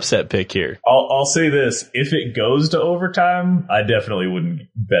picking the upset pick here. I'll say this. If it goes to overtime, I definitely wouldn't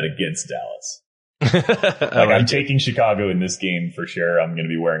bet against Dallas. I'm taking Chicago in this game for sure. I'm going to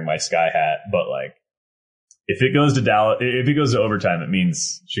be wearing my Sky hat, but like, if it goes to Dallas, if it goes to overtime, it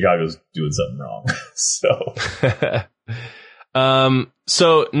means Chicago's doing something wrong.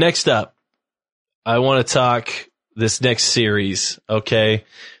 So next up, I want to talk this next series. Okay.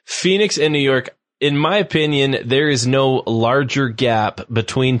 Phoenix and New York. In my opinion, there is no larger gap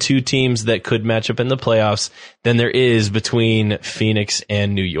between two teams that could match up in the playoffs than there is between Phoenix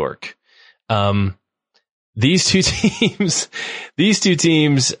and New York. These two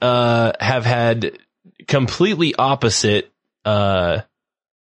teams have had completely opposite second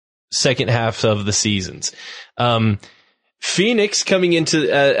halves of the seasons. Phoenix, coming into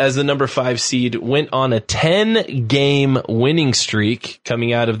as the number 5 seed, went on a 10-game winning streak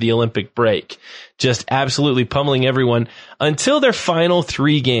coming out of the Olympic break, just absolutely pummeling everyone until their final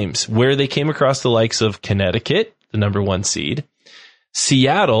 3 games, where they came across the likes of Connecticut, the number 1 seed,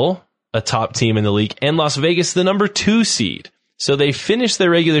 Seattle, a top team in the league, and Las Vegas, the number 2 seed. So they finished their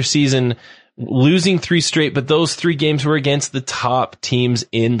regular season losing 3 straight, but those 3 games were against the top teams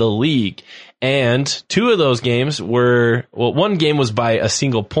in the league. And 2 of those games were, well, one game was by a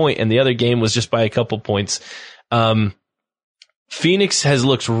single point and the other game was just by a couple points. Phoenix has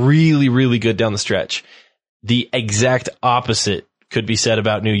looked really, really good down the stretch. The exact opposite could be said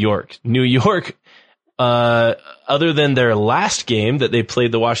about New York. New York, other than their last game that they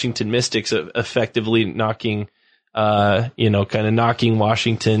played the Washington Mystics, effectively knocking, knocking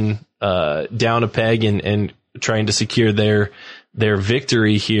Washington, down a peg and trying to secure their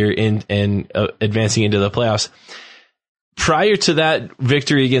victory here and advancing into the playoffs. Prior to that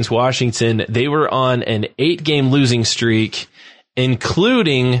victory against Washington, they were on an 8-game losing streak,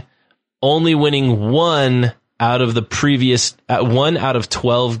 including only winning 1 out of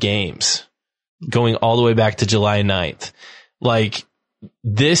 12 games, going all the way back to July 9th. Like,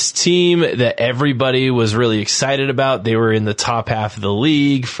 this team that everybody was really excited about, they were in the top half of the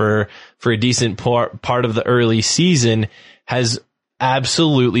league for a decent part of the early season, has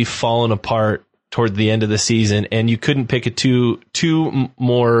absolutely fallen apart toward the end of the season, and you couldn't pick two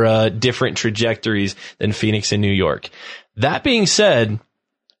more different trajectories than Phoenix and New York. That being said,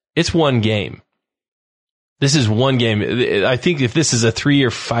 it's one game. This is one game. I think if this is a 3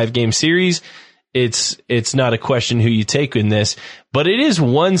 or 5 game series, it's not a question who you take in this, but it is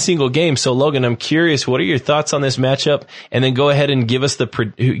one single game. So Logan, I'm curious, what are your thoughts on this matchup? And then go ahead and give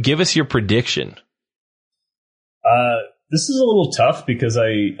us your prediction. This is a little tough because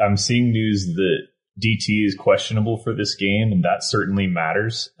I'm seeing news that DT is questionable for this game, and that certainly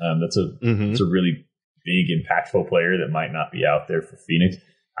matters. It's a really big, impactful player that might not be out there for Phoenix.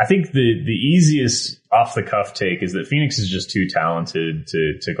 I think the easiest off the cuff take is that Phoenix is just too talented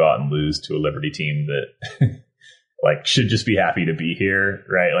to go out and lose to a Liberty team that like should just be happy to be here,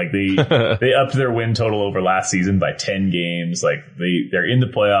 right? Like they upped their win total over last season by 10 games. Like they're in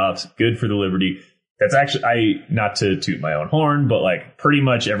the playoffs. Good for the Liberty. That's actually, not to toot my own horn, but like pretty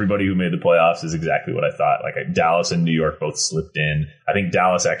much everybody who made the playoffs is exactly what I thought. Like Dallas and New York both slipped in. I think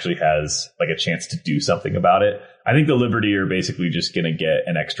Dallas actually has like a chance to do something about it. I think the Liberty are basically just going to get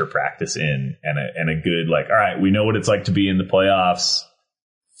an extra practice in and a good, like, all right, we know what it's like to be in the playoffs.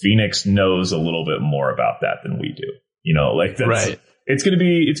 Phoenix knows a little bit more about that than we do. You know, like that's, right. It's going to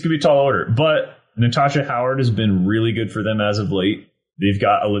be tall order, but Natasha Howard has been really good for them as of late. They've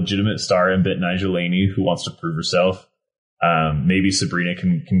got a legitimate star in Nigel Laney who wants to prove herself. Maybe Sabrina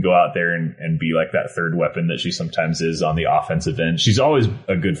can go out there and be like that third weapon that she sometimes is on the offensive end. She's always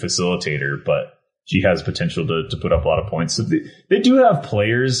a good facilitator, but she has potential to put up a lot of points. So they do have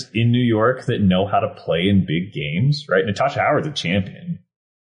players in New York that know how to play in big games, right? Natasha Howard's a champion.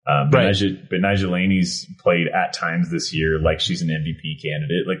 But Nigel Laney's played at times this year like she's an MVP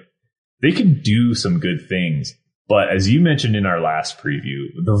candidate. Like they can do some good things. But as you mentioned in our last preview,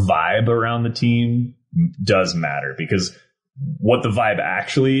 the vibe around the team does matter, because what the vibe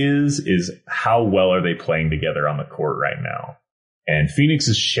actually is how well are they playing together on the court right now? And Phoenix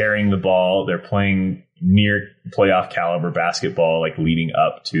is sharing the ball. They're playing near playoff caliber basketball, like leading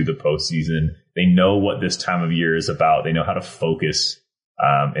up to the postseason. They know what this time of year is about. They know how to focus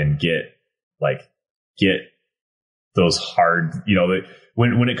and get those hard,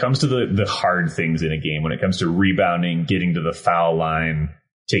 when it comes to the hard things in a game, when it comes to rebounding, getting to the foul line,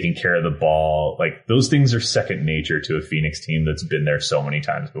 taking care of the ball. Like, those things are second nature to a Phoenix team that's been there so many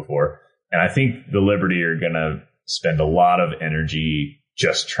times before. And I think the Liberty are going to spend a lot of energy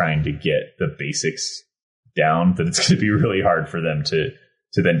just trying to get the basics down, that it's going to be really hard for them to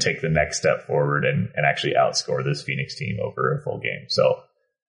then take the next step forward and actually outscore this Phoenix team over a full game. So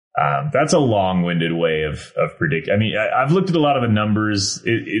that's a long-winded way of predicting. I mean, I've looked at a lot of the numbers.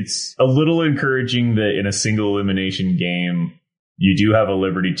 It's a little encouraging that in a single elimination game, you do have a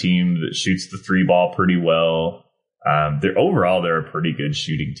Liberty team that shoots the three ball pretty well. They're a pretty good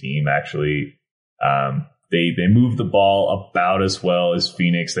shooting team, actually. They move the ball about as well as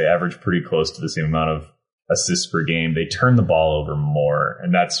Phoenix. They average pretty close to the same amount of assists per game. They turn the ball over more,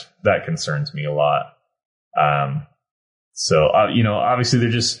 and that concerns me a lot. Obviously they're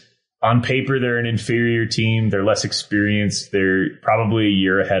just, on paper, they're an inferior team. They're less experienced. They're probably a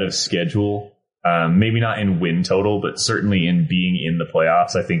year ahead of schedule. Maybe not in win total, but certainly in being in the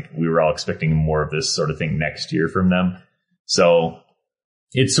playoffs. I think we were all expecting more of this sort of thing next year from them. So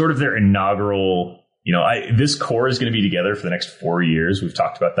it's sort of their inaugural, this core is going to be together for the next 4 years. We've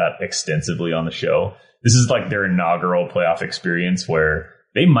talked about that extensively on the show. This is like their inaugural playoff experience where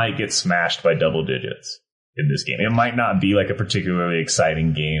they might get smashed by double digits in this game. It might not be like a particularly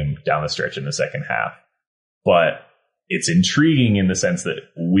exciting game down the stretch in the second half, but it's intriguing in the sense that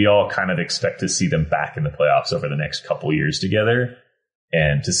we all kind of expect to see them back in the playoffs over the next couple years together,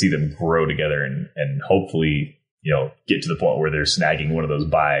 and to see them grow together and hopefully, get to the point where they're snagging one of those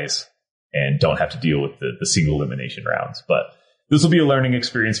buys and don't have to deal with the single elimination rounds. But this will be a learning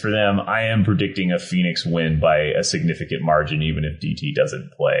experience for them. I am predicting a Phoenix win by a significant margin, even if DT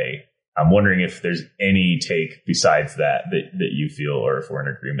doesn't play. I'm wondering if there's any take besides that you feel, or if we're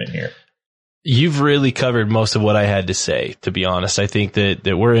in agreement here. You've really covered most of what I had to say, to be honest. I think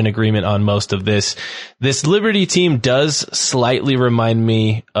that we're in agreement on most of this. This Liberty team does slightly remind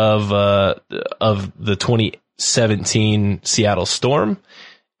me of the 2017 Seattle Storm.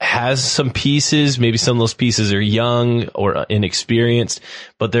 Has some pieces, maybe some of those pieces are young or inexperienced,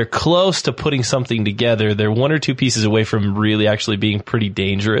 but they're close to putting something together. They're one or two pieces away from really actually being pretty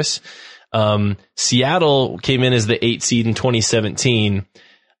dangerous. Seattle came in as the 8th seed in 2017.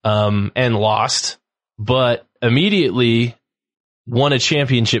 And lost, but immediately won a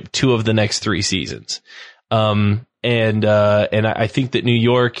championship 2 of the next 3 seasons. And I think that New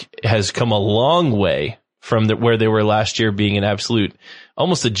York has come a long way from where they were last year, being an absolute,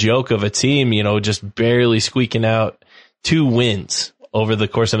 almost a joke of a team, just barely squeaking out 2 wins over the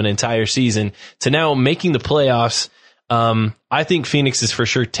course of an entire season, to now making the playoffs. I think Phoenix is for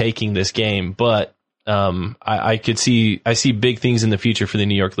sure taking this game, but I see big things in the future for the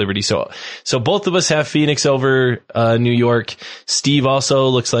New York Liberty. So both of us have Phoenix over New York. Steve also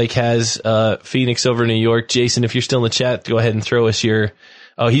looks like has Phoenix over New York. Jason, if you're still in the chat, go ahead and throw us your.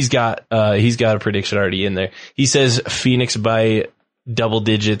 Oh, he's got a prediction already in there. He says Phoenix by double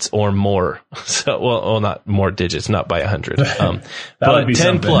digits or more. So, well, not more digits, not by 100. But 10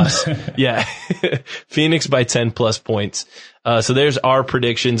 something. Plus. Yeah. Phoenix by 10 plus points. So there's our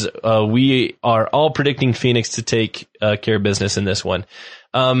predictions. We are all predicting Phoenix to take care of business in this one.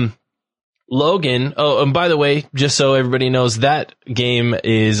 Logan. Oh, and by the way, just so everybody knows, that game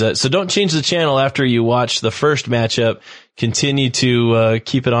is, so don't change the channel after you watch the first matchup. Continue to,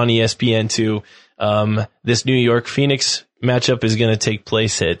 keep it on ESPN2. This New York Phoenix matchup is going to take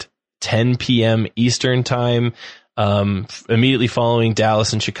place at 10 p.m. Eastern time, immediately following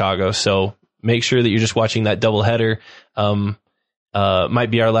Dallas and Chicago. So make sure that you're just watching that doubleheader.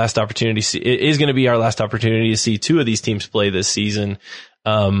 Might be our last opportunity. It is going to be our last opportunity to see 2 of these teams play this season.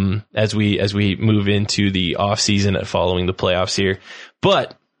 As we move into the off season following the playoffs here.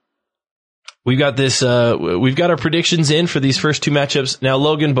 But we've got we've got our predictions in for these first 2 matchups. Now,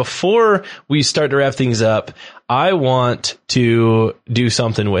 Logan, before we start to wrap things up, I want to do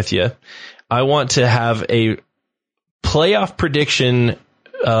something with you. I want to have a playoff prediction,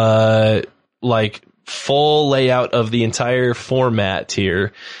 like full layout of the entire format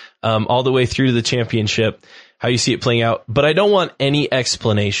here, all the way through to the championship, how you see it playing out. But I don't want any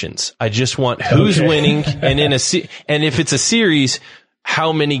explanations. I just want who's winning, and and if it's a series,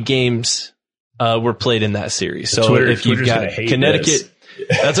 how many games were played in that series. So if you've got Connecticut,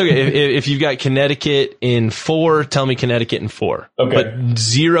 that's okay. If you've got Connecticut in 4, tell me Connecticut in 4. Okay. But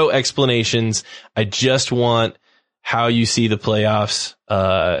 0 explanations. I just want how you see the playoffs,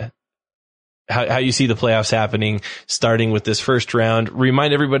 how you see the playoffs happening, starting with this first round.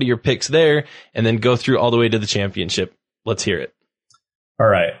 Remind everybody your picks there, and then go through all the way to the championship. Let's hear it. All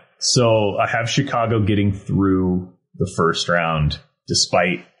right. So I have Chicago getting through the first round,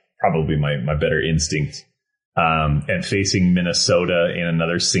 despite probably my better instinct and facing Minnesota in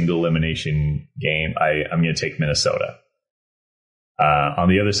another single elimination game, I'm going to take Minnesota. On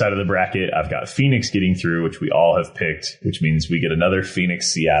the other side of the bracket, I've got Phoenix getting through, which we all have picked, which means we get another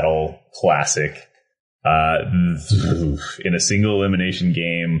Phoenix-Seattle classic in a single elimination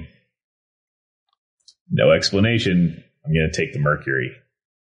game. No explanation. I'm going to take the Mercury.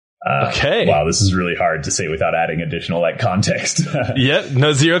 Okay. Wow, this is really hard to say without adding additional context. Yep,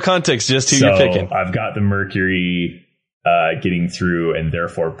 no zero context, just who you're picking. I've got the Mercury getting through and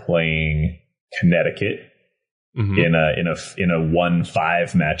therefore playing Connecticut. In a 1-5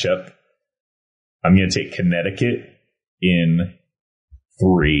 matchup. I'm going to take Connecticut in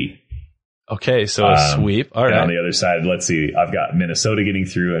 3. Okay, so a sweep. All right. On the other side, let's see. I've got Minnesota getting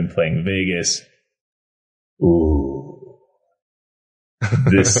through and playing Vegas. Ooh,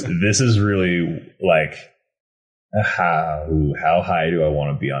 this is really like how high do I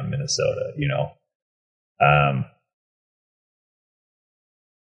want to be on Minnesota?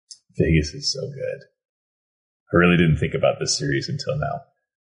 Vegas is so good. I really didn't think about this series until now.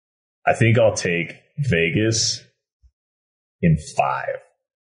 I think I'll take Vegas in 5.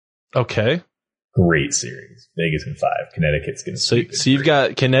 Okay. Great series. Vegas in 5. Connecticut's going to So you've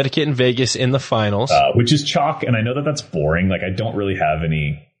got Connecticut and Vegas in the finals, which is chalk. And I know that that's boring. Like I don't really have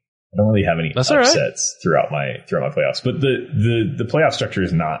any that's upsets throughout my playoffs. But the playoff structure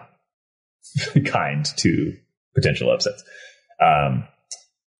is not kind to potential upsets.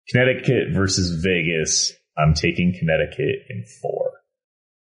 Connecticut versus Vegas. I'm taking Connecticut in 4.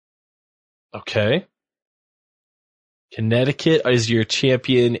 Okay. Connecticut is your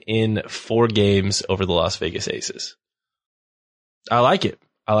champion in 4 games over the Las Vegas Aces. I like it.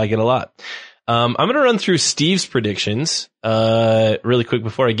 I like it a lot. I'm going to run through Steve's predictions really quick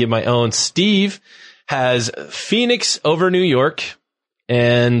before I give my own. Steve has Phoenix over New York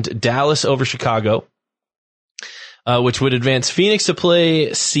and Dallas over Chicago, which would advance Phoenix to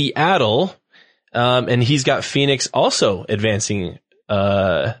play Seattle. And he's got Phoenix also advancing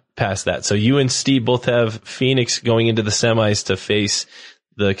past that. So you and Steve both have Phoenix going into the semis to face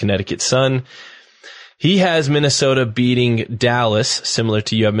the Connecticut Sun. He has Minnesota beating Dallas, similar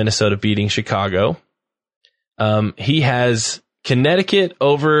to you have Minnesota beating Chicago. He has Connecticut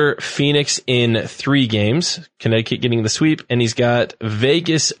over Phoenix in 3 games, Connecticut getting the sweep, and he's got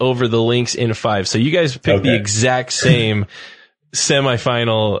Vegas over the Lynx in 5. So you guys picked the exact same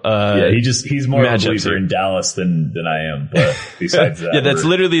semifinal. He's more of a believer in Dallas than I am. But besides that, yeah, that's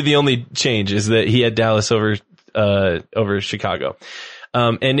literally the only change is that he had Dallas over Chicago.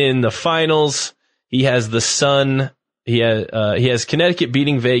 And in the finals, he has the Sun. He has Connecticut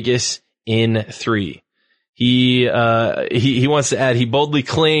beating Vegas in 3. He wants to add, he boldly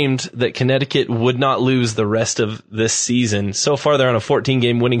claimed that Connecticut would not lose the rest of this season. So far, they're on a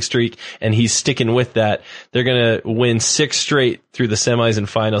 14-game winning streak, and he's sticking with that. They're going to win 6 straight through the semis and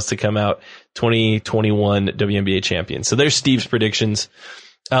finals to come out 2021 WNBA champions. So there's Steve's predictions.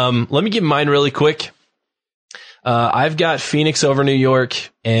 Let me give mine really quick. I've got Phoenix over New York,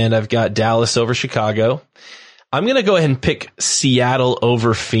 and I've got Dallas over Chicago. I'm going to go ahead and pick Seattle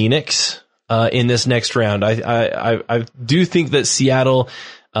over Phoenix. In this next round, I do think that Seattle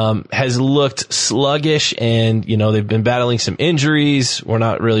has looked sluggish, and they've been battling some injuries. We're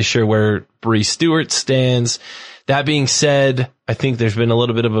not really sure where Bree Stewart stands. That being said, I think there's been a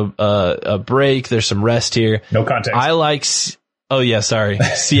little bit of a break. There's some rest here. No context. I like. Oh yeah, sorry.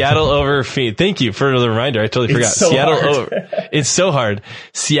 Seattle over Phoenix. Thank you for the reminder. I totally forgot. So Seattle hard. over. It's so hard.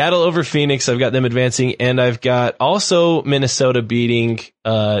 Seattle over Phoenix. I've got them advancing, and I've got also Minnesota beating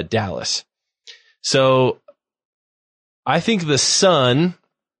Dallas. So I think the Sun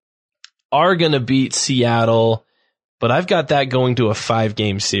are going to beat Seattle, but I've got that going to a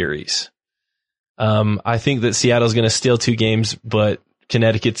 5-game series. I think that Seattle's going to steal 2 games, but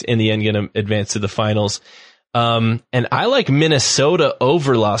Connecticut's in the end going to advance to the finals. And I like Minnesota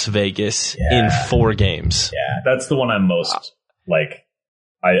over Las Vegas in 4 games. Yeah, that's the one I'm most like.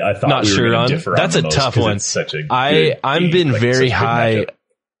 I thought not we were sure on. Differ that's on a the tough most one. It's such a I've been very high. Matchup.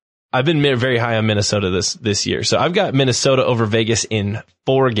 I've been very high on Minnesota this year. So I've got Minnesota over Vegas in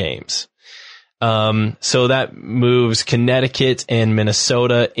 4 games. So that moves Connecticut and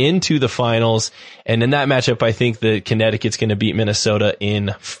Minnesota into the finals. And in that matchup, I think that Connecticut's going to beat Minnesota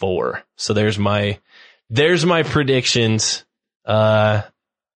in 4. So there's my predictions,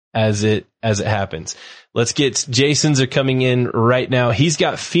 as it happens. Let's get Jason's are coming in right now. He's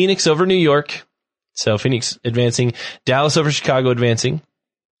got Phoenix over New York. So Phoenix advancing, Dallas over Chicago advancing.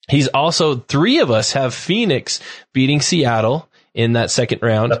 He's also 3 of us have Phoenix beating Seattle in that second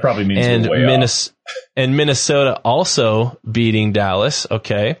round. That probably means we're way off. And Minnesota also beating Dallas.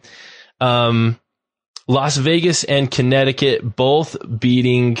 Okay. Let's Las Vegas and Connecticut both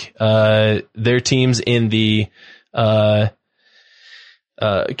beating their teams in the Las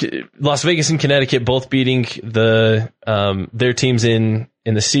Vegas and Connecticut both beating their teams in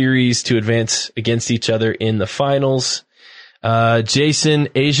the series to advance against each other in the finals. Jason,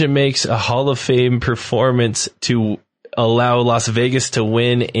 Asia makes a Hall of Fame performance to allow Las Vegas to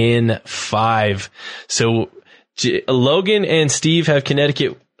win in 5. So Logan and Steve have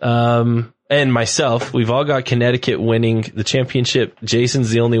Connecticut, and myself, we've all got Connecticut winning the championship.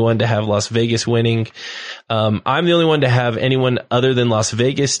 Jason's the only one to have Las Vegas winning. I'm the only one to have anyone other than Las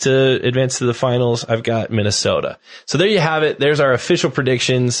Vegas to advance to the finals. I've got Minnesota. So there you have it. There's our official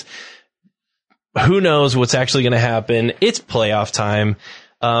predictions. Who knows what's actually going to happen? It's playoff time.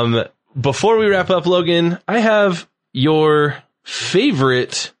 Before we wrap up, Logan, I have your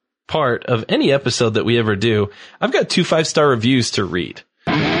favorite part of any episode that we ever do. I've got 2 5-star reviews to read.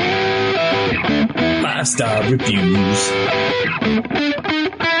 5-star reviews.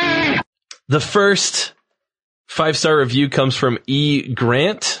 The first 5-star review comes from E.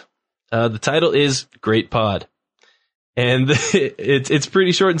 Grant. The title is Great Pod. And it's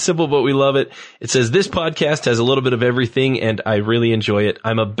pretty short and simple, but we love it. It says, this podcast has a little bit of everything, and I really enjoy it.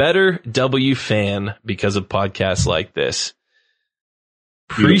 I'm a better W fan because of podcasts like this.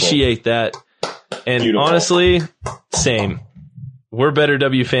 Beautiful. Appreciate that. And beautiful. Honestly, same. We're better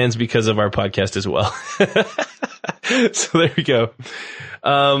W fans because of our podcast as well. So there we go.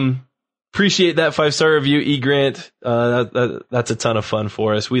 Appreciate that 5-star review, E. Grant. That's a ton of fun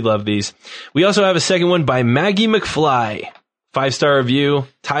for us. We love these. We also have a second one by Maggie McFly. 5-star review.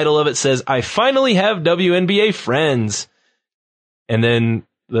 Title of it says, I finally have WNBA friends. And then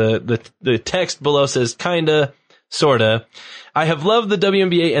the text below says, kinda, sorta. I have loved the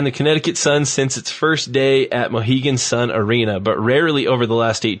WNBA and the Connecticut Sun since its first day at Mohegan Sun Arena, but rarely over the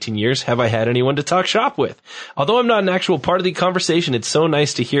last 18 years have I had anyone to talk shop with. Although I'm not an actual part of the conversation, it's so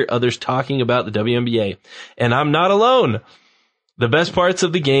nice to hear others talking about the WNBA. And I'm not alone. The best parts are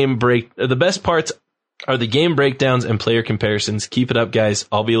the game breakdowns and player comparisons. Keep it up, guys.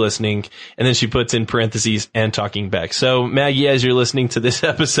 I'll be listening. And then she puts in parentheses and talking back. So Maggie, as you're listening to this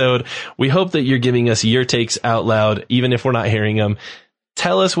episode, we hope that you're giving us your takes out loud, even if we're not hearing them.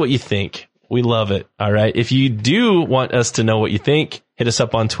 Tell us what you think. We love it. All right. If you do want us to know what you think, hit us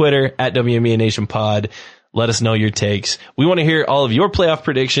up on Twitter at WNBA Nation Pod. Let us know your takes. We want to hear all of your playoff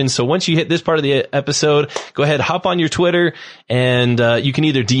predictions. So once you hit this part of the episode, go ahead, hop on your Twitter, and you can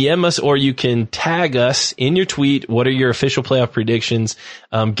either DM us or you can tag us in your tweet. What are your official playoff predictions?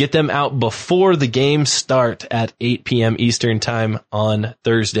 Get them out before the games start at 8 p.m. Eastern time on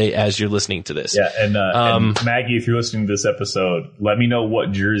Thursday as you're listening to this. Yeah, and Maggie, if you're listening to this episode, let me know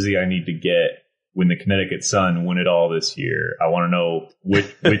what jersey I need to get when the Connecticut Sun win it all this year. I want to know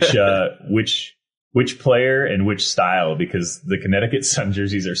which player and which style, because the Connecticut Sun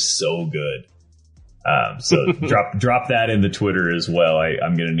jerseys are so good. So drop that in the Twitter as well.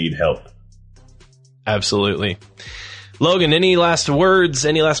 I'm going to need help. Absolutely. Logan, any last words,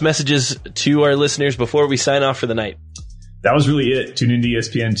 any last messages to our listeners before we sign off for the night? That was really it. Tune into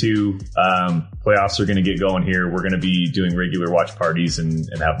ESPN2. Playoffs are going to get going here. We're going to be doing regular watch parties and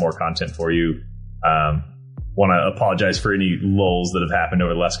have more content for you. Want to apologize for any lulls that have happened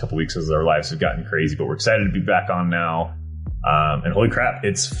over the last couple of weeks as our lives have gotten crazy, but we're excited to be back on now. And holy crap,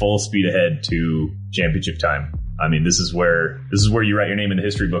 it's full speed ahead to championship time. I mean, this is where you write your name in the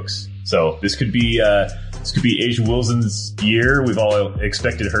history books. So this could be Asia Wilson's year. We've all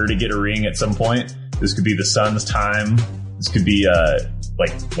expected her to get a ring at some point. This could be the Suns' time. This could be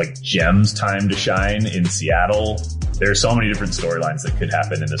like Gem's time to shine in Seattle. There are so many different storylines that could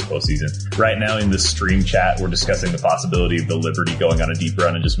happen in this postseason. Right now in the stream chat, we're discussing the possibility of the Liberty going on a deep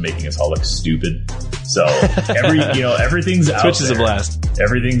run and just making us all look stupid. So everything's out Twitch is there. A blast.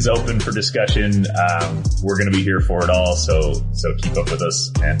 Everything's open for discussion. We're going to be here for it all. So keep up with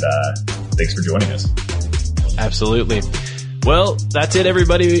us, and thanks for joining us. Absolutely. Well, that's it,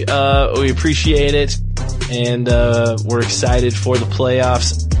 everybody. We appreciate it. And we're excited for the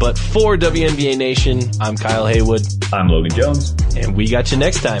playoffs. But for WNBA Nation, I'm Kyle Haywood. I'm Logan Jones. And we got you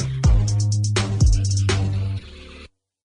next time.